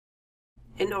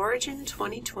In Origin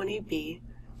 2020b,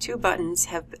 two buttons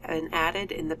have been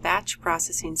added in the Batch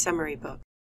Processing Summary book.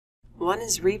 One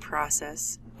is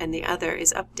Reprocess and the other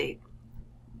is Update.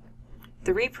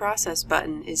 The Reprocess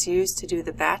button is used to do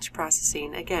the batch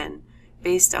processing again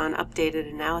based on updated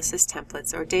analysis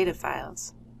templates or data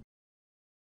files.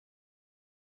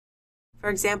 For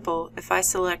example, if I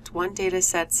select one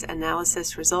dataset's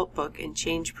analysis result book and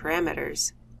change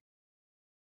parameters,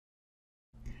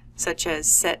 such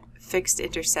as set fixed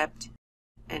intercept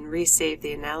and resave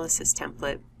the analysis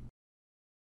template,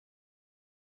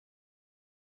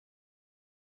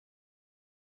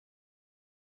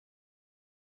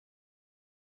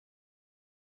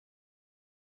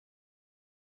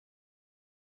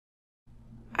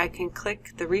 I can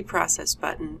click the Reprocess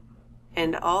button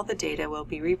and all the data will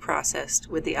be reprocessed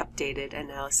with the updated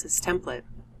analysis template.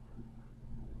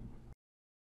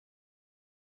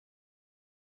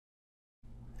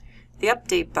 The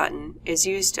Update button is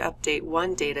used to update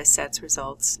one dataset's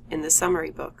results in the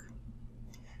summary book.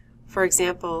 For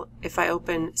example, if I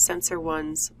open Sensor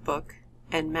 1's book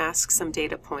and mask some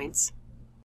data points,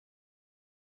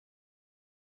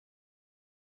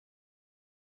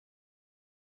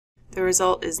 the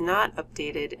result is not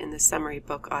updated in the summary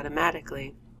book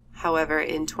automatically. However,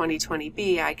 in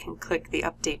 2020b, I can click the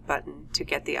Update button to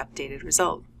get the updated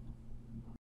result.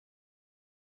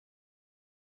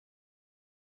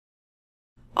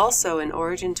 Also, in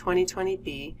Origin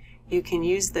 2020b, you can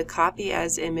use the Copy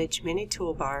as Image mini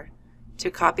toolbar to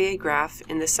copy a graph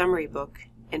in the summary book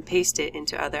and paste it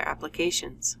into other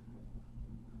applications.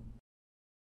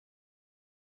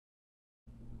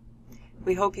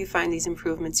 We hope you find these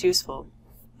improvements useful.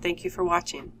 Thank you for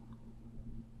watching.